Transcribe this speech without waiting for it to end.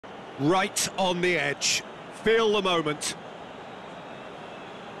Right on the edge. Feel the moment.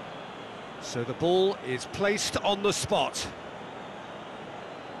 So the ball is placed on the spot.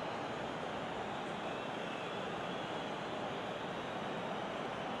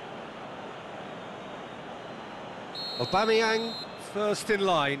 Aubameyang, first in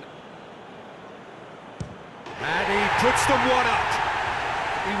line. And he puts them one up.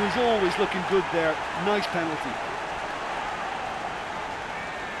 He was always looking good there. Nice penalty.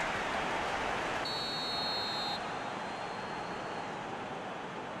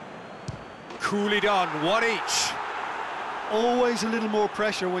 Coolly done, one each. Always a little more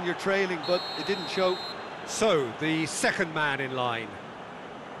pressure when you're trailing, but it didn't show. So, the second man in line.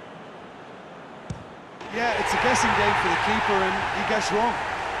 Yeah, it's a guessing game for the keeper, and he guessed wrong.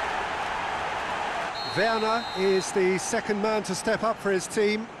 Werner is the second man to step up for his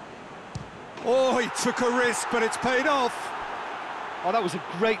team. Oh, he took a risk, but it's paid off. Oh, that was a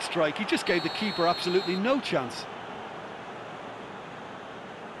great strike. He just gave the keeper absolutely no chance.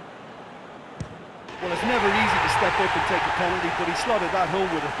 Well, it's never easy to step up and take a penalty, but he slotted that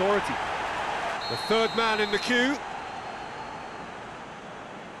home with authority. The third man in the queue.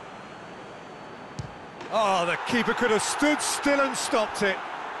 Oh, the keeper could have stood still and stopped it.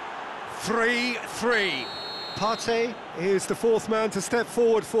 3-3. Partey is the fourth man to step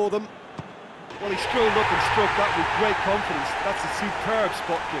forward for them. Well, he strolled up and struck that with great confidence. That's a superb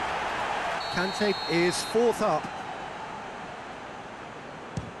spot kick. Kante is fourth up.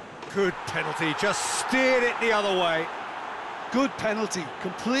 Good penalty, just steered it the other way. Good penalty,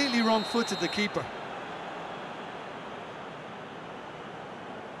 completely wrong-footed the keeper.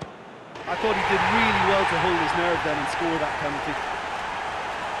 I thought he did really well to hold his nerve then and score that penalty.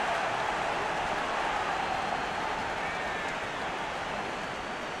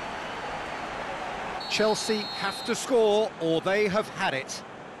 Chelsea have to score or they have had it.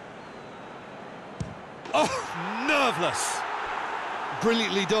 Oh, nerveless.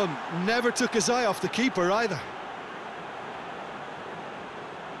 Brilliantly done. Never took his eye off the keeper either.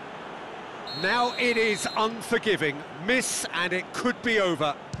 Now it is unforgiving. Miss and it could be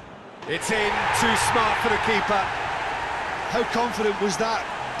over. It's in, too smart for the keeper. How confident was that?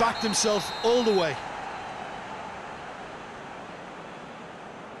 Backed himself all the way.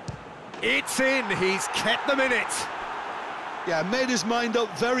 It's in, he's kept them in it. Yeah, made his mind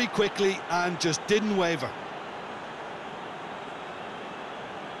up very quickly and just didn't waver.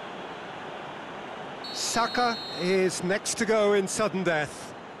 Saka is next to go in sudden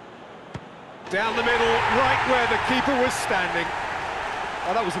death. Down the middle, right where the keeper was standing.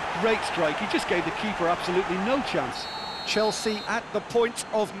 Oh, that was a great strike. He just gave the keeper absolutely no chance. Chelsea at the point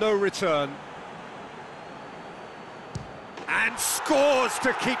of no return. And scores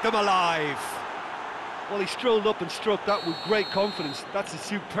to keep them alive. Well, he strolled up and struck that with great confidence. That's a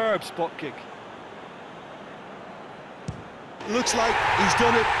superb spot kick. Looks like he's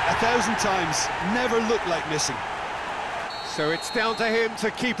done it 1,000 times. Never looked like missing. So it's down to him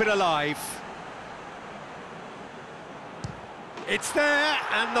to keep it alive. It's there,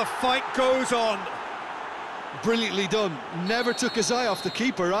 and the fight goes on. Brilliantly done. Never took his eye off the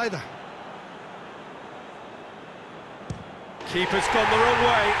keeper either. Keeper's gone the wrong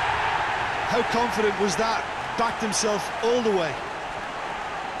way. How confident was that? Backed himself all the way.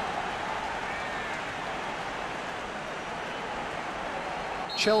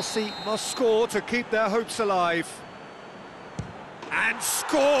 Chelsea must score to keep their hopes alive. And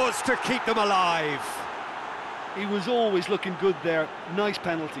scores to keep them alive. He was always looking good there. Nice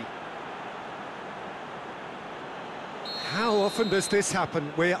penalty. How often does this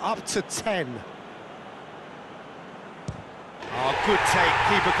happen? We're up to 10. Oh, good take.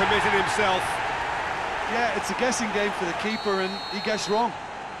 Keeper committed himself. Yeah, it's a guessing game for the keeper, and he guessed wrong.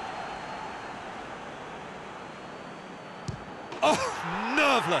 Oh,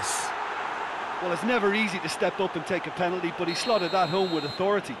 nerveless. Well, it's never easy to step up and take a penalty, but he slotted that home with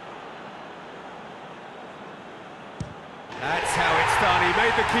authority. That's how it's done. He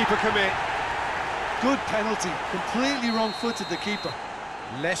made the keeper commit. Good penalty. Completely wrong-footed the keeper.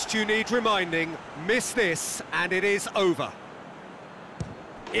 Lest you need reminding, miss this and it is over.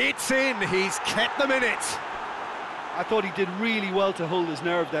 It's in, he's kept them in it. I thought he did really well to hold his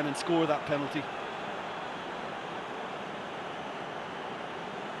nerve then and score that penalty.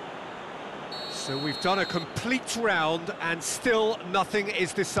 So we've done a complete round and still nothing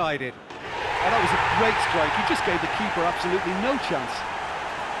is decided. Oh, that was a great strike. He just gave the keeper absolutely no chance.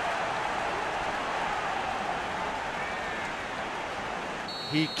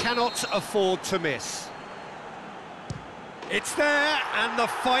 He cannot afford to miss. It's there, and the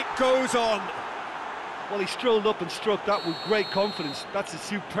fight goes on. Well, he strolled up and struck that with great confidence. That's a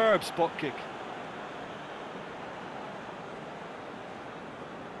superb spot kick.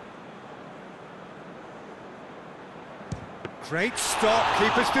 Great stop,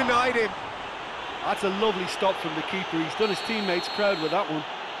 keeper's denied him. That's a lovely stop from the keeper. He's done his teammates proud with that one.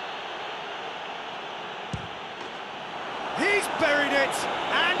 He's buried it,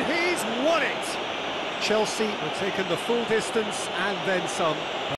 and he's won it. Chelsea were taken the full distance and then some.